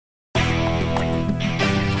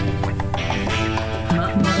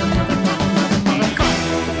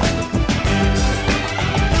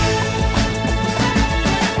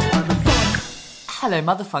Hello,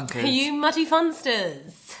 mother funkers. You muddy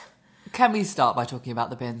funsters. Can we start by talking about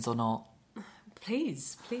the bins or not?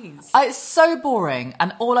 Please. It's so boring,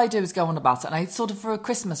 and all I do is go on about it. And I sort of, for a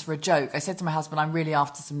Christmas, for a joke, I said to my husband, I'm really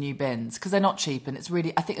after some new bins, because they're not cheap, and it's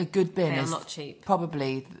really, I think a good bin is not cheap.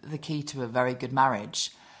 Probably the key to a very good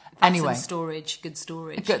marriage. That's anyway, storage, good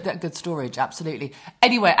storage. Good storage, absolutely.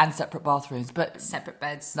 Anyway, and separate bathrooms, but... Separate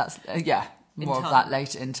beds. That's, more of that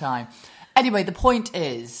later in time. Anyway, the point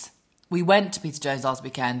is... We went to Peter Jones last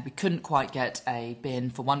weekend. We couldn't quite get a bin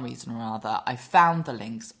for one reason or another. I found the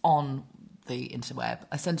links on the interweb.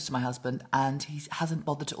 I sent it to my husband and he hasn't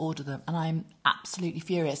bothered to order them. And I'm absolutely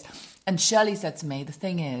furious. And Shirley said to me, the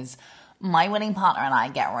thing is, my winning partner and I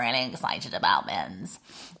get really excited about bins.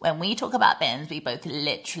 When we talk about bins, we both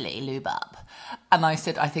literally lube up. And I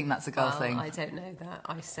said, I think that's a girl thing. I don't know that.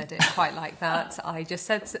 I said it quite like that. I just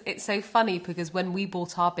said, it's so funny because when we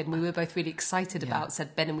bought our bin, we were both really excited about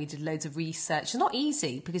said bin, and we did loads of research. It's not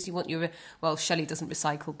easy because you want Shelley doesn't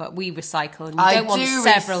recycle, but we recycle. And you don't want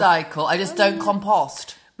several. Recycle. I just don't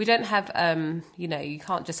compost. We don't have, you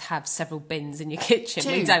can't just have several bins in your kitchen.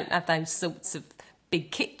 We don't have those sorts of big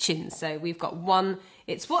kitchens. So we've got one.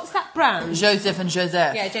 It's, what's that brand? Joseph and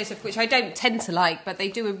Joseph. Yeah, Joseph, which I don't tend to like, but they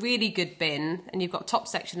do a really good bin, and you've got a top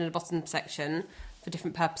section and a bottom section for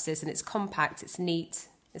different purposes, and it's compact, it's neat,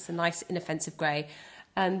 it's a nice inoffensive grey.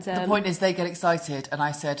 And the point is they get excited, and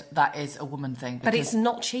I said that is a woman thing. But it's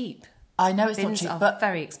not cheap. I know it's bins not cheap, are but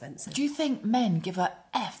very expensive. Do you think men give a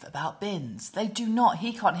F about bins? They do not.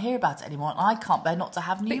 He can't hear about it anymore, and I can't bear not to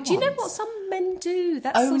have new ones. But do you know what some men do?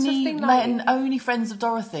 That only sort of thing, men, only friends of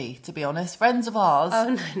Dorothy, to be honest. Friends of ours. Oh,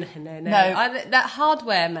 no. That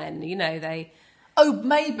hardware men, they... Oh,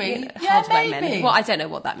 maybe. Hardware maybe. men. Well, I don't know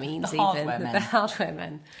what that means the even. Hardware men. The hardware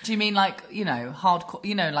men. Do you mean like,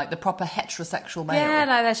 hardcore, like the proper heterosexual male?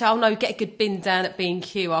 Yeah, no, get a good bin down at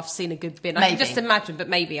B&Q. I've seen a good bin. Maybe. I can just imagine, but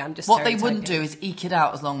maybe I'm just What they wouldn't do is eke it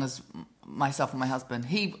out as long as myself and my husband.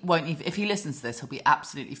 He won't even, if he listens to this, he'll be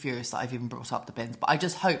absolutely furious that I've even brought up the bins. But I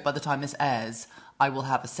just hope by the time this airs, I will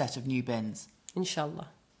have a set of new bins. Inshallah.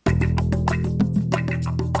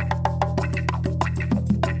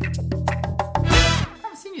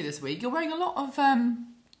 This week you're wearing a lot of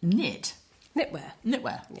knitwear.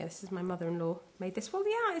 Yeah, this is my mother-in-law made this. Well,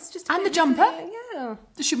 yeah, it's just and the jumper. Yeah,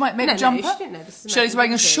 she might make a jumper. No, she didn't know. This is Shirley's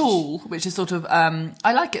wearing a shawl, which is sort of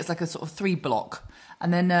I like it. It's like a sort of 3-block,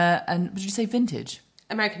 and then and would you say vintage?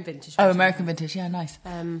 American vintage. Oh, American vintage. Yeah, nice.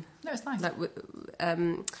 No, it's nice. Like,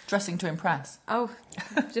 dressing to impress. Oh,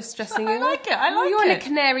 just dressing you. I like it. I like You're it. on a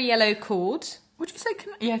canary yellow cord. Would you say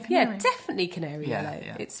canary? Yeah, definitely canary yellow.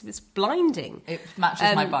 Yeah. It's blinding. It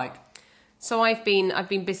matches my bike. So I've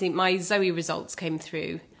been busy. My Zoe results came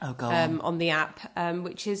through. Oh, go on the app,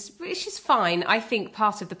 which is fine. I think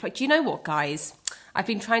part of the. Do you know what, guys? I've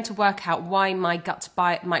been trying to work out why my gut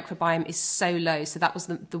microbiome is so low. So that was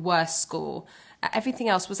the worst score. Everything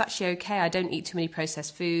else was actually okay. I don't eat too many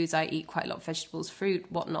processed foods. I eat quite a lot of vegetables,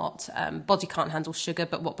 fruit, whatnot. Body can't handle sugar,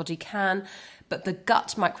 but what body can. But the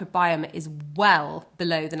gut microbiome is well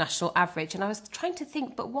below the national average. And I was trying to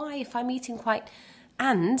think, but why if I'm eating quite...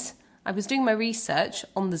 And I was doing my research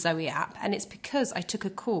on the Zoe app, and it's because I took a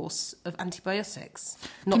course of antibiotics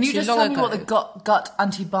not Can you too just long tell me ago. what the gut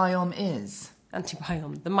antibiome is?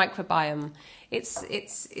 Antibiome, the microbiome.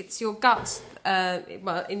 It's your gut,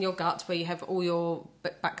 in your gut where you have all your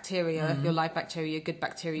bacteria, your live bacteria, your good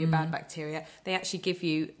bacteria, your bad bacteria. They actually give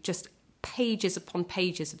you just pages upon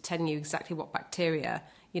pages of telling you exactly what bacteria,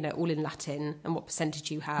 all in Latin, and what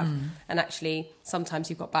percentage you have. And actually, sometimes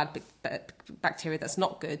you've got bad bacteria that's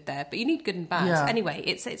not good there, but you need good and bad. Yeah. Anyway,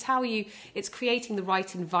 it's creating the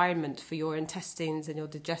right environment for your intestines and your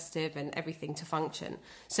digestive and everything to function.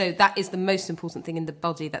 So that is the most important thing in the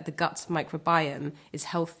body, that the gut microbiome is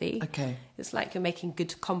healthy. Okay. It's like you're making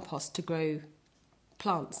good compost to grow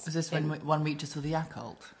plants. Is this when 1 week just for the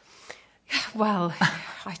Yakult? Well,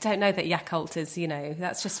 I don't know that Yakult is,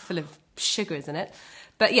 that's just full of sugar, isn't it?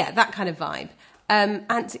 But yeah, that kind of vibe.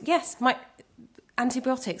 And yes, my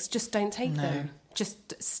antibiotics, just don't take them.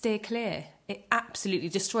 Just steer clear. It absolutely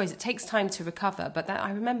destroys. It takes time to recover. But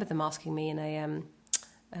I remember them asking me in a,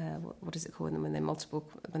 what is it called when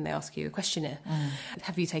they ask you a questionnaire?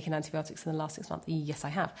 Have you taken antibiotics in the last 6 months? Yes, I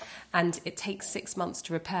have. And it takes 6 months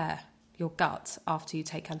to repair your gut after you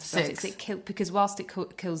take antibiotics. Because whilst it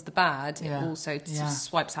kills the bad, it also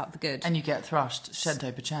swipes out the good. And you get thrushed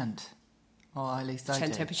cento per cent. Or at least I do.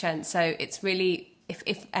 Cento per cent. So it's really,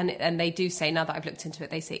 and they do say, now that I've looked into it,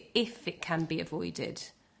 they say if it can be avoided,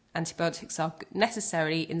 antibiotics are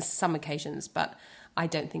necessary in some occasions, but I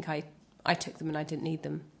don't think I took them and I didn't need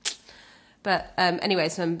them. But anyway,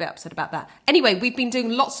 so I'm a bit upset about that. Anyway, we've been doing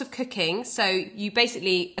lots of cooking. So you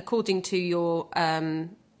basically, according to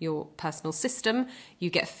your personal system, you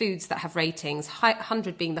get foods that have ratings,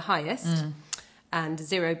 100 being the highest and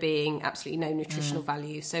 0 being absolutely no nutritional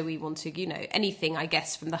value. So we want to, anything, I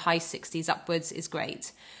guess, from the high 60s upwards is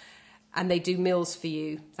great. And they do meals for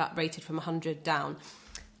you that rated from 100 down.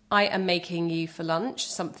 I am making you for lunch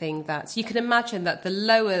something that you can imagine that the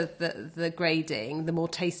lower the grading, the more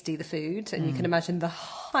tasty the food, and you can imagine the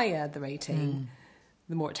higher the rating,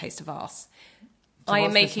 the more it tastes of arse. So I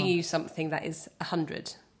am making you something that is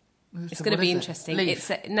 100. It's going to be interesting.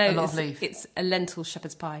 Leaf? It's a lentil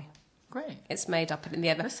shepherd's pie. Great. It's made up in the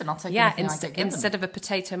oven. Listen, I'll take anything I get given. Instead of a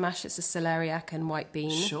potato mash, it's a celeriac and white bean.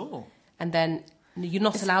 Sure. And then you're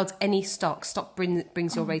not allowed any stock. Stock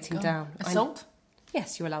brings your rating down. Salt?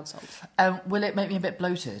 Yes, you're allowed salt. Will it make me a bit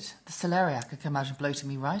bloated? The celeriac, I can imagine bloating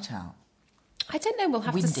me right out. I don't know. We'll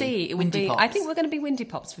have to see. It windy pops. I think we're going to be windy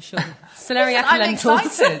pops for sure. Celeriac I'm lentils.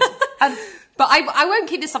 excited. But I won't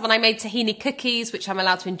keep this up. And I made tahini cookies, which I'm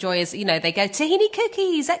allowed to enjoy as, they go, tahini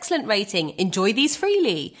cookies, excellent rating. Enjoy these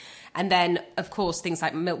freely. And then, of course, things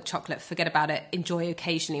like milk chocolate, forget about it. Enjoy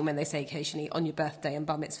occasionally. When they say occasionally, on your birthday and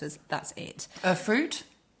bar mitzvahs, that's it. Fruit?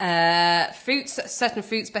 Fruits, certain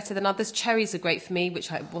fruits better than others. Cherries are great for me,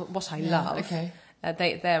 which I love. Okay.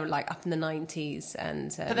 They're like up in the 90s,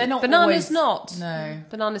 and but they're not bananas. Always, no,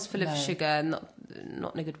 bananas full of sugar,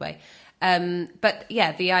 not in a good way. But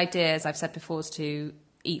yeah, the idea, as I've said before, is to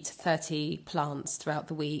eat 30 plants throughout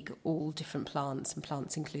the week, all different plants, and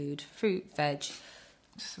plants include fruit, veg.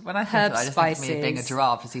 When I think of it, I just think of me being a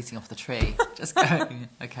giraffe just eating off the tree, just going,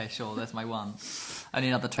 okay, sure, there's my one. Only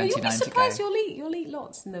another 29 to go. You'll be surprised. You'll eat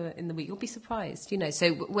lots in the week. You'll be surprised.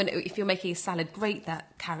 So if you're making a salad, grate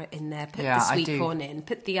that carrot in there. Put the sweet corn in.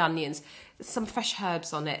 Put the onions. Some fresh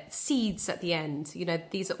herbs on it. Seeds at the end.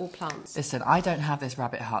 These are all plants. Listen, I don't have this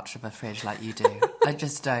rabbit hutch of a fridge like you do. I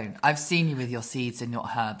just don't. I've seen you with your seeds and your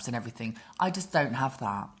herbs and everything. I just don't have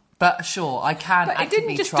that. But sure, I can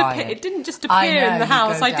actively try it. It didn't just appear in the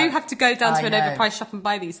house. I do have to go down to an overpriced shop and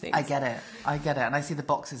buy these things. I get it. And I see the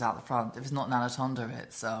boxes out the front. If it's not Nanatonda,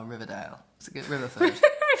 it's Riverdale. It's a good Riverford.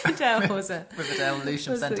 Riverdale, was it? Riverdale,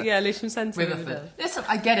 Lewisham Centre. Yeah, Lewisham Centre. Riverford. Listen,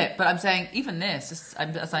 I get it, but I'm saying even this, just,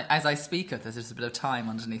 as I speak of, there's just a bit of time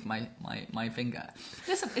underneath my finger.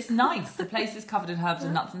 Listen, it's nice. The place is covered in herbs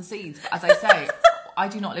and nuts and seeds. But as I say, I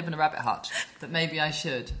do not live in a rabbit hutch. But maybe I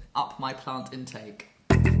should up my plant intake.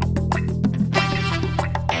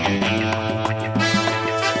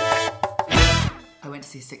 I went to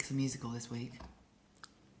see Six the Musical this week.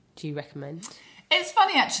 Do you recommend? It's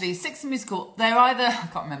funny actually. Six the Musical, they're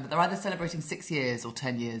either celebrating 6 years or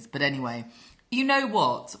 10 years. But anyway, you know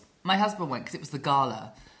what? My husband went because it was the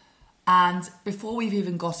gala. And before we've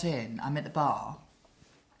even got in, I'm at the bar.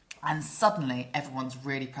 And suddenly everyone's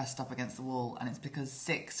really pressed up against the wall, and it's because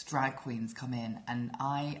 6 drag queens come in, and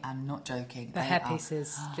I am not joking. The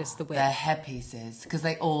hairpieces, just the wig. They're hairpieces, because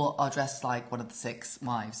they all are dressed like one of the 6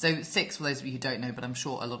 wives. So 6, for those of you who don't know, but I'm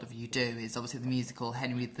sure a lot of you do, is obviously the musical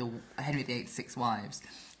Henry VIII's 6 Wives.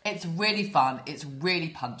 It's really fun. It's really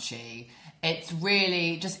punchy. It's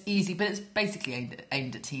really just easy, but it's basically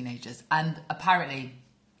aimed at teenagers. And apparently,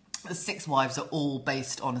 the 6 wives are all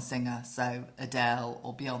based on a singer, so Adele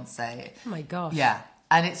or Beyonce. Oh my gosh. Yeah,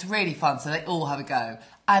 and it's really fun, so they all have a go.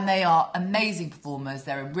 And they are amazing performers,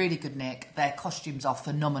 they're in really good nick, their costumes are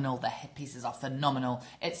phenomenal, their headpieces are phenomenal.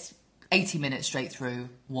 It's 80 minutes straight through,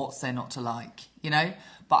 what's there not to like,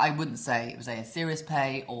 But I wouldn't say it was a serious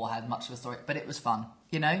play or had much of a story, but it was fun,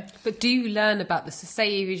 But do you learn about this?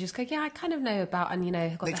 Say you just go, I kind of know about, and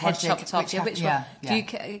I've got the head chopped off. Which one? Do you,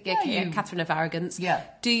 Catherine of Arrogance? Yeah.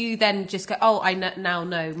 Do you then just go, I now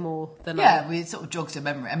know more than Yeah, we sort of jogged your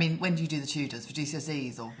memory. I mean, when do you do the tutors? For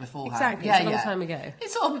GCSEs or beforehand? Exactly, it's a long time ago.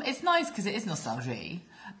 It's nice because it is nostalgia.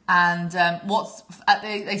 And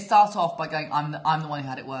they start off by going, I'm the one who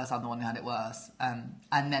had it worse, I'm the one who had it worse.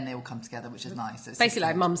 And then they all come together, which is nice. So basically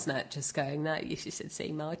like Mumsnet, just going, no, you should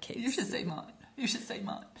see my kids. You should see mine. You should say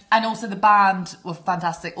mine. And also the band were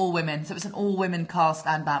fantastic, all women. So it was an all-women cast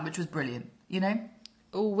and band, which was brilliant,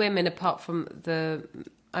 All women apart from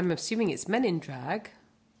I'm assuming it's men in drag.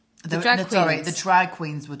 The drag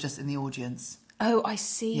queens were just in the audience. Oh, I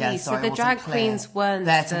see. Yeah, sorry, so the drag queens weren't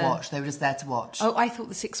there to watch. They were just there to watch. Oh, I thought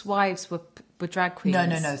the 6 wives were drag queens.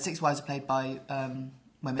 No. 6 wives are played by women.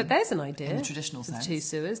 But there's an idea. In the traditional sense. The 2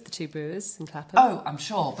 sewers, the 2 brewers in Clapham. Oh, I'm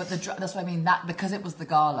sure. But that's what I mean. That because it was the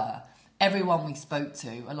gala, everyone we spoke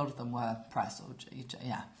to, a lot of them were press or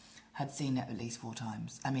had seen it at least 4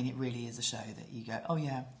 times. I mean, it really is a show that you go, oh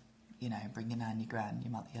yeah, bring your nan, your gran,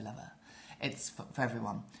 your mother, your lover. It's for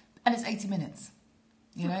everyone, and it's 80 minutes.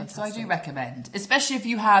 You know, so I do recommend, especially if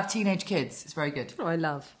you have teenage kids. It's very good. Oh, I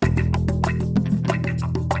love.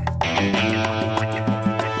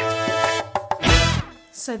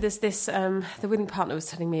 So there's this, the willing partner was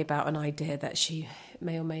telling me about an idea that she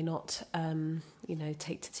may or may not,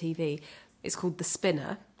 take to TV. It's called The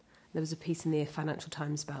Spinner. There was a piece in the Financial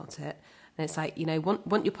Times about it. And it's like,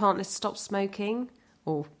 want your partner to stop smoking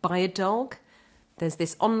or buy a dog? There's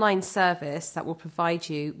this online service that will provide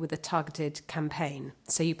you with a targeted campaign.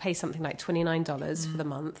 So you pay something like $29 for the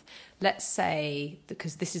month. Let's say,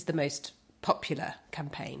 because this is the most popular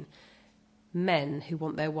campaign, men who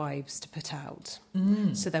want their wives to put out.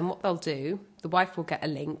 So then what they'll do, the wife will get a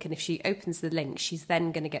link, and if she opens the link, she's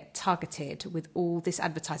then going to get targeted with all this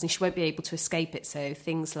advertising. She won't be able to escape it. So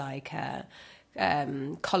things like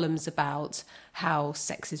columns about how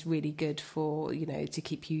sex is really good for, to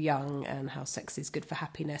keep you young, and how sex is good for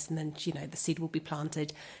happiness. And then, the seed will be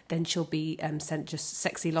planted. Then she'll be sent just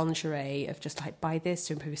sexy lingerie of just like, buy this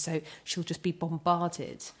to improve. So she'll just be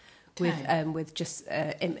bombarded with just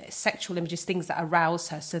sexual images, things that arouse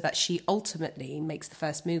her, so that she ultimately makes the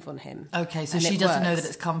first move on him. Okay, so she doesn't know that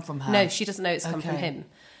it's come from her. No, she doesn't know it's come from him.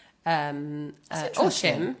 Or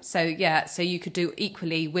him. So you could do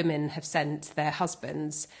equally. Women have sent their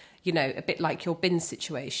husbands, a bit like your bin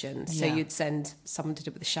situation. So you'd send someone to do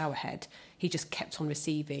it with a shower head. He just kept on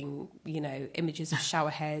receiving, images of shower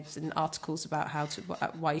heads and articles about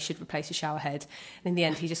why you should replace a shower head. And in the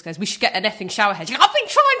end, he just goes, "We should get an effing shower head." I've been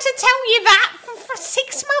trying to tell you that for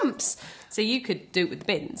 6 months. So you could do it with the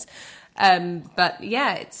bins. But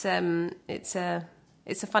yeah, it's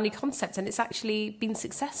a funny concept, and it's actually been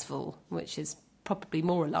successful, which is probably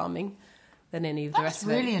more alarming than any of the rest of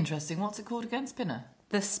it. That's really interesting. What's it called again? Spinner?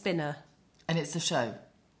 The Spinner. And it's a show?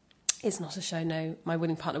 It's not a show, no. My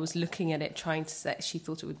willing partner was looking at it, trying to say she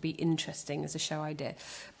thought it would be interesting as a show idea.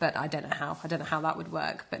 But I don't know how. I don't know how that would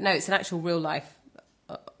work. But no, it's an actual real-life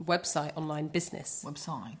website, online business.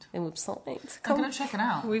 Website? In website. I'm going to check it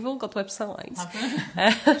out. We've all got websites. I'm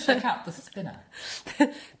going to check out The Spinner.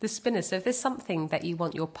 The Spinner. So if there's something that you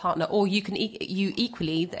want your partner, or you can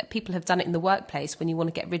equally, that people have done it in the workplace when you want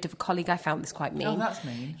to get rid of a colleague. I found this quite mean. Oh, that's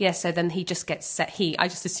mean. Yeah, so then he just gets set. I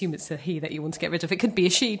just assume it's a he that you want to get rid of. It could be a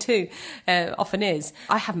she too. Often is.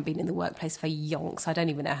 I haven't been in the workplace for yonks. I don't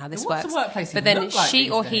even know how this works. What's the workplace But then she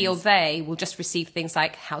or he or they will just receive things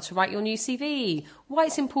like how to write your new CV, why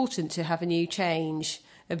it's important to have a new change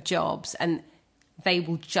of jobs, and they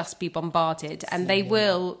will just be bombarded, and they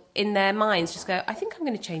will, in their minds, just go, "I think I'm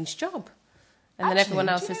going to change job." And then everyone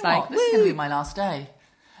else is like, "This is going to be my last day."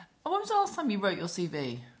 When was the last time you wrote your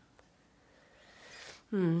CV?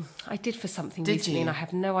 I did for something recently, and I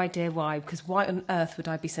have no idea why, because why on earth would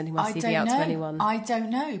I be sending my CV out to anyone? I don't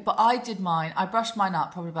know, but I did mine. I brushed mine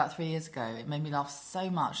up probably about 3 years ago. It made me laugh so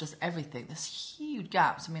much, just everything. There's huge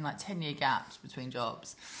gaps, 10-year gaps between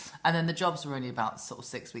jobs. And then the jobs were only about sort of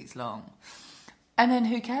 6 weeks long. And then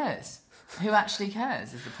who cares? Who actually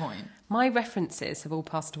cares is the point. My references have all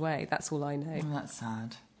passed away, that's all I know. Oh, that's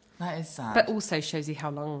sad. That is sad. But also shows you how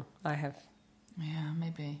long I have. Yeah,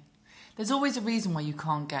 maybe. There's always a reason why you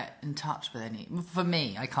can't get in touch with any... For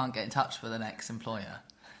me, I can't get in touch with an ex-employer.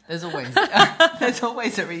 There's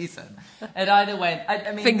always a reason. It either went...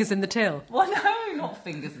 I mean, fingers in the till. Well, no, not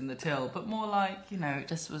fingers in the till, but more like, it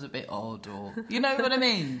just was a bit odd, or... You know what I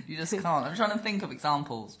mean? You just can't. I'm trying to think of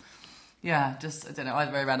examples. Yeah, just, I don't know,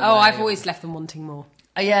 either way around. Oh, I've always left them wanting more.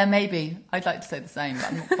 Yeah, maybe. I'd like to say the same, but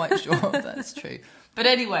I'm not quite sure if that's true. But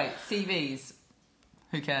anyway, CVs.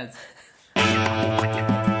 Who cares?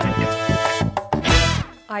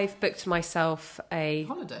 I've booked myself a...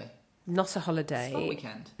 Holiday? Not a holiday. Spa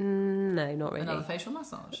weekend? No, not really. Another facial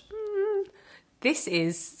massage? This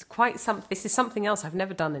is something else. I've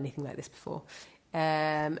never done anything like this before.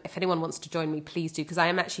 If anyone wants to join me, please do, because I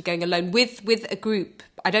am actually going alone with a group.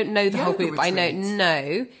 I don't know the whole group. Retreat. I know.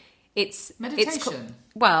 No. It's... Meditation?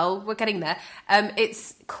 Well, we're getting there.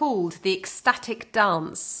 It's called the Ecstatic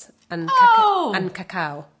Dance and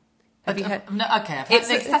Cacao. Have you heard? No, okay, I've heard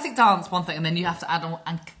the ecstatic dance, one thing, and then you have to add on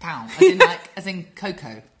and cacao, as in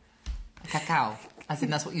cocoa, cacao, as in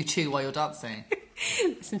that's what you chew while you're dancing.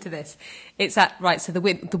 Listen to this. It's so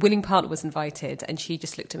the willing partner was invited, and she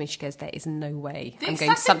just looked at me and she goes, "There is no way I'm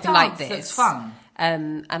going to something like this." It's fun.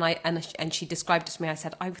 And she described it to me. I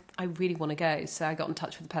said, I really want to go. So I got in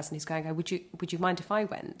touch with the person who's going. Would you mind if I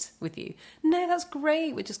went with you? No, that's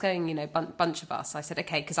great. We're just going, bunch of us. I said,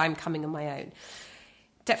 okay, because I'm coming on my own.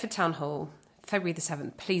 Deptford Town Hall, February the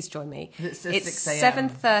 7th. Please join me. It's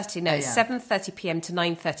 7:30. No, 7:30 p.m. to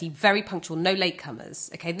 9:30. Very punctual. No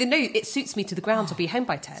latecomers. Okay. No, it suits me to the ground to be home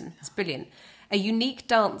by 10. It's brilliant. a unique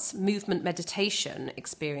dance movement meditation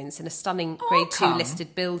experience in a stunning Grade 2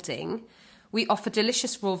 listed building. We offer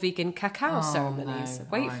delicious raw vegan cacao ceremonies. No,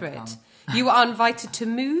 Wait for it. You are invited to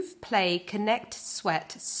move, play, connect,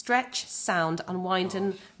 sweat, stretch, sound, unwind,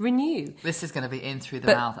 and renew. This is going to be in through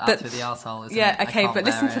the mouth, out through the arsehole, isn't it? Yeah, okay, but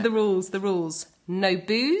listen to the rules. The rules. No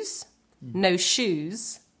booze, no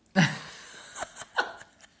shoes,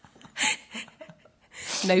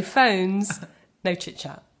 no phones, no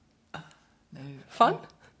chit-chat. No. Fun?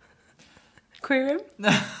 Queer him?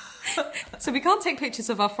 No. So we can't take pictures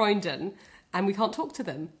of our Freunden and we can't talk to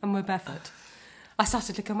them and we're barefoot. I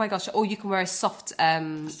started looking, oh my gosh, or you can wear a soft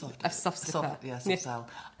slipper. Soft sell.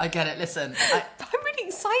 I get it, listen. I'm really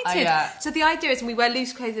excited. So the idea is we wear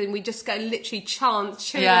loose clothing and we just go literally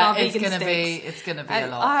chant, on our vegan sticks. It's going to be a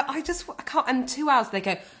lot. I can't, and 2 hours they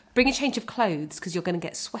go, bring a change of clothes because you're going to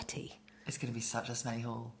get sweaty. It's going to be such a smelly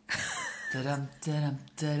hall. And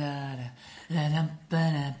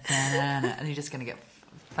you're just going to get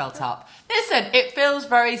felt up. Listen, it feels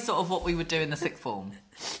very sort of what we would do in the sixth form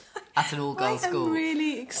at an all-girls school. I'm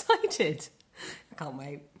really excited. I can't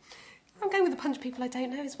wait. I'm going with a bunch of people I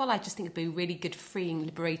don't know as well. I just think it'd be a really good, freeing,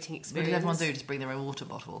 liberating experience. What did everyone do? Just bring their own water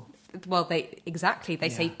bottle? Well, they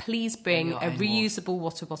say, please bring a reusable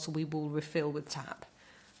water bottle we will refill with tap.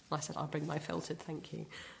 And I said, I'll bring my filtered, thank you.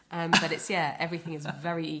 But it's, everything is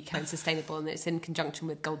very eco and sustainable, and it's in conjunction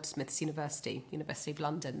with Goldsmiths University of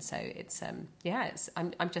London. So it's, I'm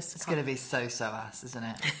just... It's going to be so ass, isn't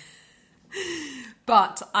it?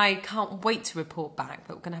 But I can't wait to report back,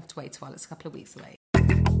 but we're going to have to wait a while. It's a couple of weeks away.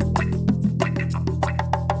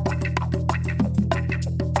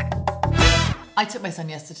 I took my son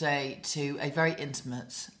yesterday to a very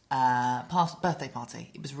intimate birthday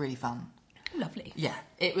party. It was really fun. Lovely. Yeah,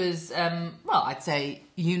 it was, I'd say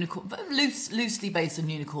loosely based on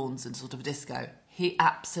unicorns and sort of disco. He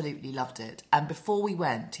absolutely loved it. And before we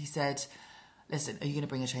went, he said, listen, are you going to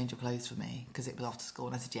bring a change of clothes for me? Because it was after school.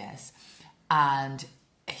 And I said, yes. And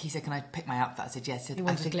he said, can I pick my outfit? I said, yes. He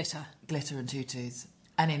wanted glitter. Glitter and tutus.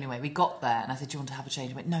 And anyway, we got there and I said, do you want to have a change?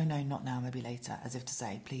 He went, no, not now, maybe later. As if to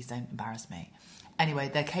say, please don't embarrass me. Anyway,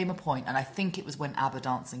 there came a point, and I think it was when ABBA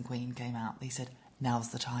Dancing Queen came out. He said, now's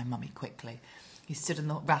the time, mummy, quickly. He stood in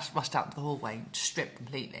the rushed out into the hallway, stripped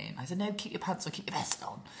completely. And I said, no, keep your pants on, keep your vest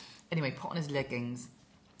on. Anyway, put on his leggings,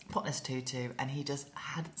 put on his tutu, and he just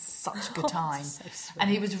had such a good time. So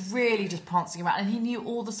and he was really just prancing around. And he knew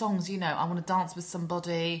all the songs, I Want to Dance with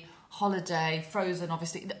Somebody, Holiday, Frozen,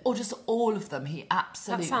 obviously, or just all of them. He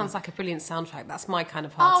absolutely... That sounds like a brilliant soundtrack. That's my kind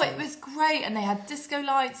of party. Oh, it was great. And they had disco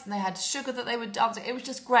lights and they had sugar that they were dancing. It was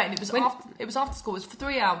just great. And it was after school. It was for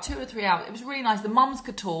 3 hours, 2 or 3 hours. It was really nice. The mums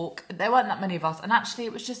could talk. There weren't that many of us. And actually,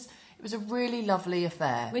 it was a really lovely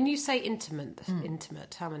affair. When you say intimate,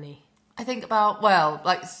 how many? I think about,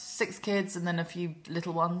 6 kids and then a few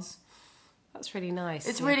little ones. That's really nice.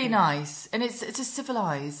 It's really nice, and it's just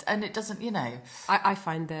civilised, and it doesn't, I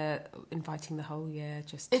find inviting the whole year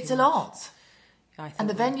just... It's a lot. Yeah, and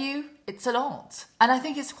the venue, it's a lot. And I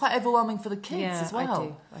think it's quite overwhelming for the kids as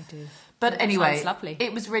well. I do. But anyway, sounds lovely.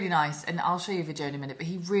 It was really nice, and I'll show you a video in a minute, but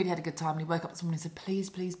he really had a good time, and he woke up this morning and said, please,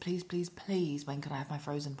 please, please, please, please, when can I have my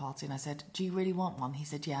Frozen party? And I said, do you really want one? He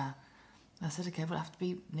said, yeah. And I said, okay, well, it'll have to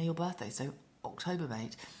be near your birthday, so October,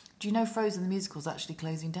 mate. Do you know Frozen the musical's actually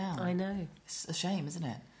closing down? I know. It's a shame, isn't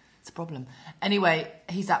it? It's a problem. Anyway,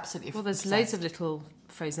 he's absolutely... Well, there's loads of little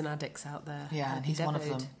Frozen addicts out there. Yeah, and he's one of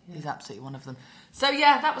them. Yeah. He's absolutely one of them. So,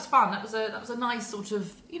 yeah, that was fun. That was a nice sort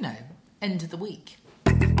of, end of the week.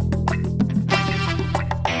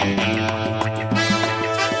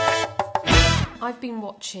 I've been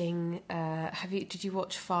watching... Did you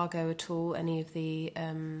watch Fargo at all? Any of the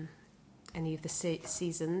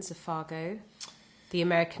seasons of Fargo? The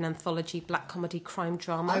American anthology black comedy crime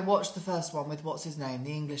drama. I watched the first one with, what's his name,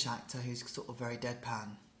 the English actor who's sort of very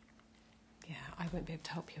deadpan. Yeah, I won't be able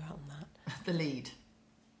to help you out on that. The lead.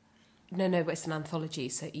 No, but it's an anthology,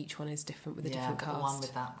 so each one is different with a different cast. The one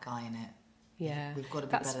with that guy in it. Yeah. We've got to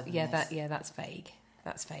be better than this. That's vague.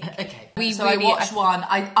 That's vague. Okay. I watched one.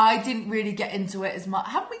 I didn't really get into it as much.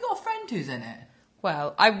 Haven't we got a friend who's in it?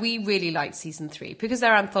 Well, we really liked season 3 because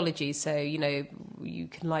they're anthologies, so, you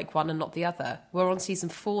can like one and not the other. We're on season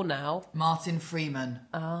 4 now. Martin Freeman.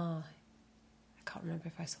 Ah, I can't remember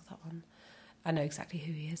if I saw that one. I know exactly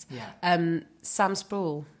who he is. Yeah. Sam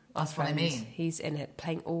Sproul. That's what I mean. He's in it,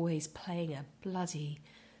 always playing a bloody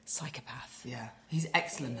psychopath. Yeah. He's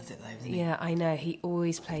excellent at it, though, isn't he? Yeah, I know. He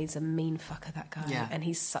always plays a mean fucker, that guy. Yeah. And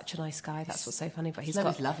he's such a nice guy. That's what's so funny. But he's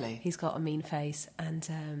lovely. He's got a mean face.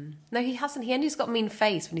 And no, he hasn't. He only has got a mean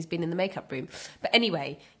face when he's been in the makeup room. But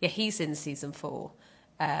anyway, yeah, he's in season 4,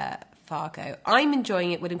 Fargo. I'm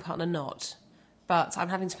enjoying it, willing partner not. But I'm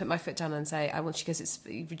having to put my foot down and say, she goes, it's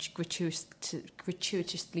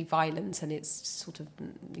gratuitously violent, and it's sort of,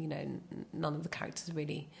 none of the characters are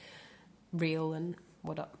really real and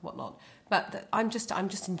whatnot. But I'm just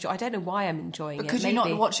enjoying. I don't know why I'm enjoying it. Because you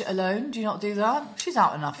not watch it alone? Do you not do that? She's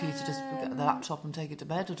out enough for you to just get the laptop and take it to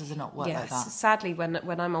bed, or does it not work like that? Sadly, when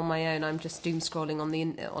I'm on my own, I'm just doom scrolling on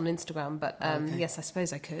Instagram. But yes, I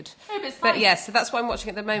suppose I could. Yeah, but But yes, so that's what I'm watching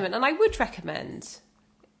at the moment, and I would recommend,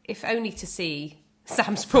 if only to see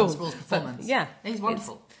Sam Spruell's performance. Yeah, he's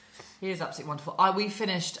wonderful. He is absolutely wonderful. We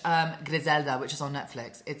finished Griselda, which is on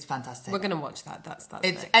Netflix. It's fantastic. We're going to watch that. That's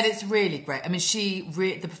and it's really great. I mean,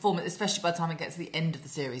 the performance, especially by the time it gets to the end of the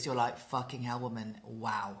series, you're like, fucking hell, woman.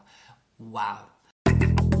 Wow.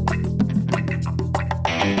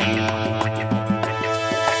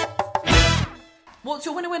 What's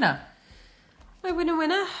your winner? My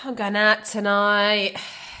winner. I'm going out tonight.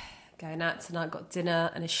 Got dinner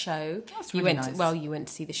and a show. That's really nice. Well, you went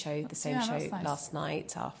to see the show, the same show nice. last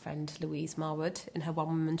night. Our friend Louise Marwood in her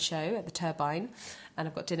one-woman show at the Turbine, and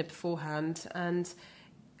I've got dinner beforehand. And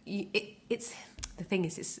it's the thing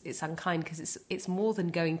is, it's unkind because it's more than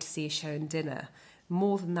going to see a show and dinner.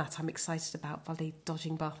 More than that, I'm excited about bloody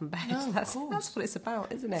dodging Bath and Bed. Oh, that's what it's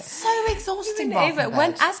about, isn't it? So exhausting, Bath and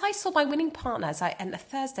Bed. As I saw my winning partners, and the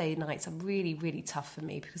Thursday nights are really, really tough for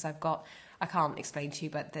me because I can't explain to you,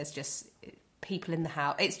 but there's just people in the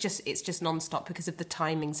house. It's just non-stop because of the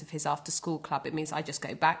timings of his after-school club. It means I just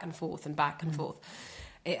go back and forth and back and forth.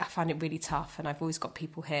 I find it really tough, and I've always got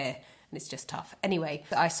people here, and it's just tough. Anyway,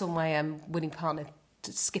 I saw my winning partner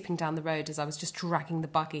skipping down the road as I was just dragging the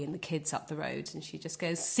buggy and the kids up the road, and she just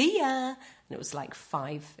goes, "See ya!" And it was like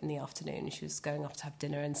 5 p.m. She was going off to have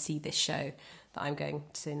dinner and see this show that I'm going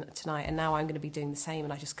to tonight, and now I'm going to be doing the same,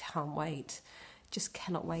 and I just can't wait. Just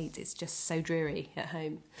cannot wait. It's just so dreary at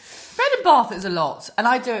home. Bed and bath is a lot, and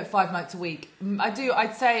I do it 5 nights a week.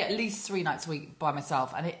 I'd say at least 3 nights a week by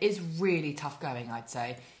myself, and it is really tough going, I'd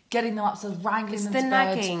say. Getting them up, so wrangling them to bed. It's the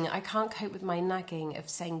nagging. I can't cope with my nagging of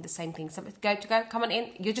saying the same thing. Go, come on in.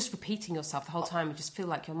 You're just repeating yourself the whole time. You just feel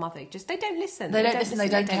like your mother. They don't listen. They don't listen. They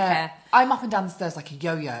don't care. I'm up and down the stairs like a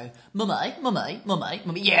yo-yo. Mummy.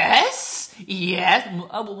 Yes.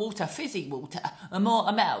 Water, fizzy water. More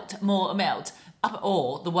amount.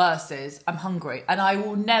 Or the worst is, I'm hungry. And I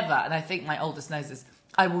will never, and I think my oldest knows this,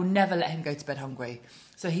 I will never let him go to bed hungry.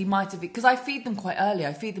 So he might have... Because I feed them quite early.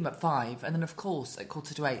 I feed them at 5. And then, of course, at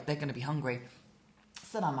 7:45, they're going to be hungry.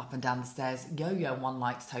 So then I'm up and down the stairs. Yo-yo, one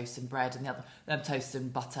likes toast and bread, and the other toast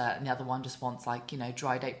and butter, and the other one just wants,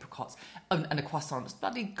 dried apricots and a croissant. It's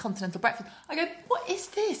bloody continental breakfast. I go, what is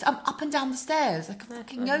this? I'm up and down the stairs like a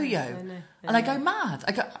fucking yo-yo. I know. And I go mad.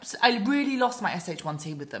 I really lost my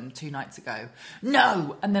SH1T with them 2 nights ago.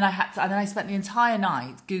 No! And then I spent the entire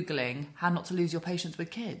night Googling how not to lose your patience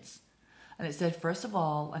with kids. And it said, first of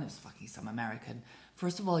all, and it was fucking some American,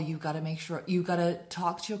 first of all, you've got to make sure, you've got to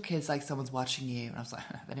talk to your kids like someone's watching you. And I was like,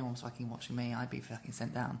 if anyone was fucking watching me, I'd be fucking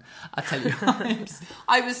sent down. I tell you,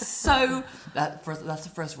 I was so, that's the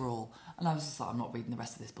first rule. And I was just like, I'm not reading the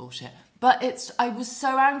rest of this bullshit. But I was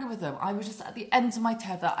so angry with them. I was just at the end of my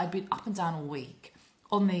tether. I'd been up and down all week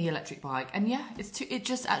on the electric bike. And yeah, it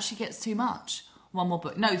just actually gets too much. 1 more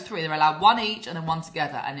book. No, 3. They're allowed 1 each and then 1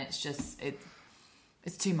 together. And it's just,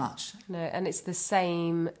 it's too much. No, and it's the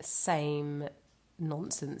same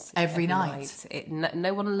nonsense every night.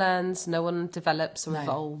 No one learns, no one develops or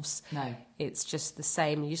evolves. No, it's just the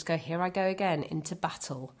same. You just go, here I go again into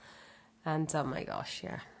battle, and oh my gosh,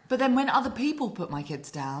 yeah. But then when other people put my kids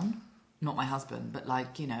down, not my husband, but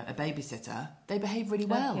a babysitter, they behave really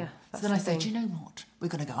well. Yeah, so then I say, do you know what? We're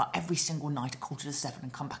going to go out every single night at 7:15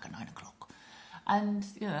 and come back at 9:00. And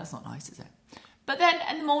that's not nice, is it? But then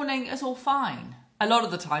in the morning, it's all fine. A lot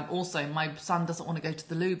of the time, also, my son doesn't want to go to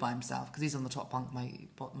the loo by himself because he's on the top bunk.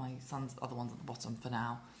 My son's other one's at the bottom for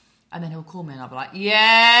now. And then he'll call me and I'll be like,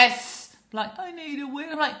 yes! I'm like, I need a wee.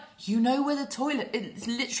 I'm like, you know where the toilet is? It's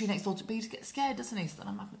literally next door to me. He just gets scared, doesn't he? So then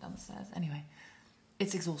I'm up and down the stairs. Anyway,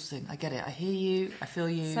 it's exhausting. I get it. I hear you. I feel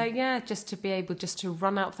you. So, yeah, just to be able to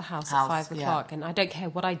run out of the house at 5 o'clock. Yeah. And I don't care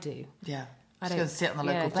what I do. Yeah. Just go and sit on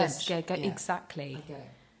the local bench. Exactly. I get it.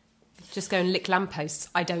 Just go and lick lampposts.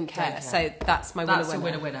 I don't care. So that's my winner. That's a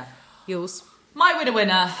winner. Yours? My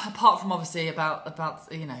winner. Apart from obviously about the fact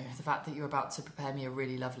that you're about to prepare me a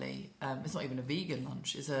really lovely. It's not even a vegan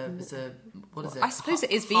lunch. It's a what is it? I suppose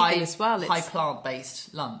it is vegan as well. It's high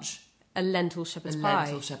plant-based lunch. A lentil shepherd's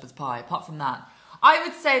pie. Apart from that, I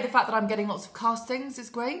would say the fact that I'm getting lots of castings is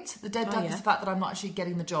great. The dead duck is the fact that I'm not actually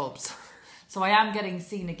getting the jobs. So I am getting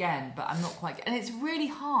seen again, but I'm not quite. And it's really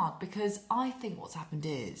hard because I think what's happened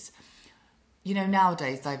is,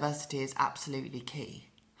 nowadays diversity is absolutely key.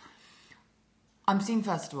 I'm seen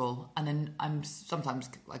first of all, and then sometimes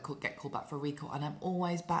I get called back for a recall, and I'm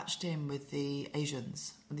always batched in with the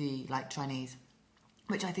Asians, the Chinese,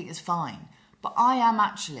 which I think is fine. But I am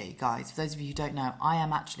actually, guys, for those of you who don't know, I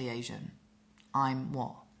am actually Asian. I'm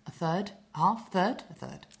what? A third? Half? Third? A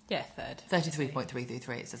third. Yeah, third.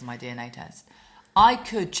 33.333, it says on my DNA test. I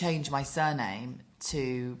could change my surname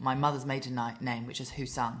to my mother's maiden name, which is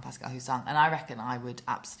Husang, Pascal Husang, and I reckon I would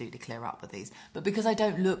absolutely clear up with these. But because I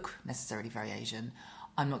don't look necessarily very Asian,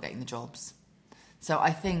 I'm not getting the jobs. So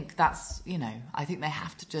I think that's, I think they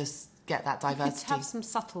have to just get that diversity. You could have some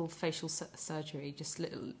subtle facial surgery, just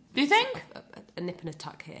little... Do you think? A nip and a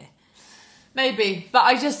tuck here. Maybe, but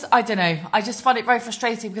I don't know. I just find it very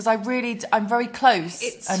frustrating because I'm very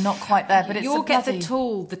close and not quite there. But you'll get the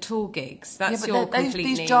tall gigs. That's your complete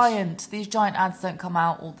niche. These giant ads don't come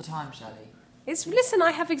out all the time, Shelley. Listen,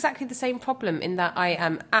 I have exactly the same problem in that I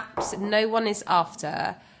am no one is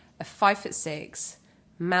after a 5'6",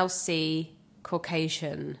 mousy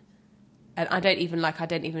Caucasian, and I don't even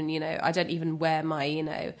wear my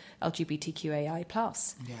LGBTQAI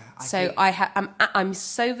plus. Yeah, I'm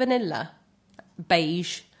so vanilla.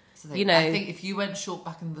 Beige, I think if you went short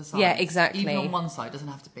back and the side, yeah, exactly. Even on one side, it doesn't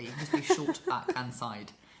have to be. It must be short back and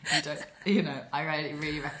side. You don't. I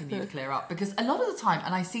really reckon you'd clear up because a lot of the time,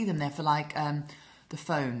 and I see them there for the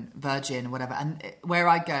phone, Virgin, or whatever, and where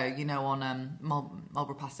I go, on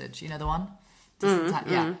Marlborough Passage, the one,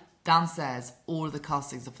 yeah. Downstairs, all of the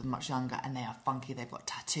castings are for much younger, and they are funky. They've got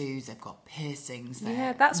tattoos, they've got piercings.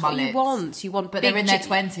 Yeah, that's mullets. What you want. But they're in their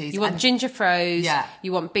 20s. You want ginger froze. Yeah.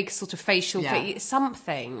 You want big sort of facial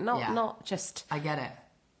something, not just. I get it.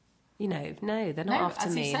 No, they're not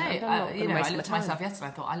after me. As you say, I looked at myself yesterday.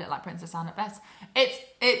 I thought I look like Princess Anne at best.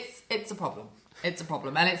 It's a problem. It's a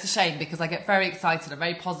problem, and it's a shame because I get very excited. I'm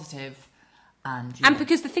very positive. And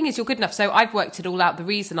because the thing is, you're good enough. So I've worked it all out. The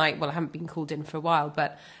reason I haven't been called in for a while,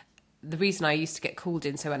 but the reason I used to get called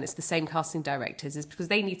in and it's the same casting directors is because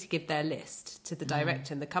they need to give their list to the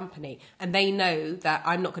director and the company, and they know that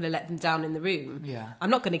I'm not going to let them down in the room. Yeah, I'm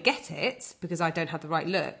not going to get it because I don't have the right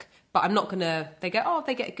look, but I'm not going to. They go, oh,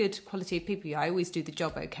 they get a good quality of people. I always do the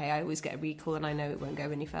job okay. I always get a recall, and I know it won't go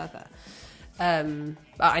any further. But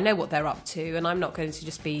I know what they're up to, and I'm not going to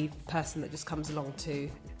just be the person that just comes along to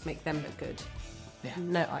make them look good. Yeah.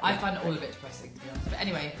 No, I find it all a bit depressing, to be honest. But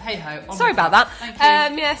anyway, hey ho. Sorry about that.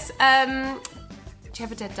 Thank you. Yes. Do you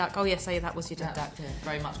have a dead duck? Oh yes, that was your dead duck.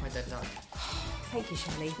 Very much my dead duck. Thank you,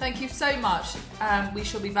 Shelley. Thank you so much. We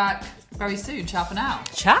shall be back very soon. Ciao for now.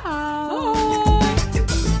 Ciao.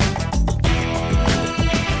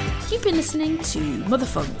 You've been listening to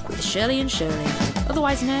Motherfunk with Shirley and Shirley,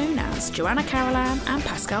 otherwise known as Joanna Carolan and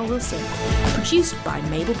Pascal Wilson, produced by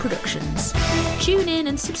Mabel Productions. Tune in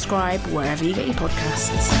and subscribe wherever you get your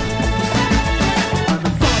podcasts.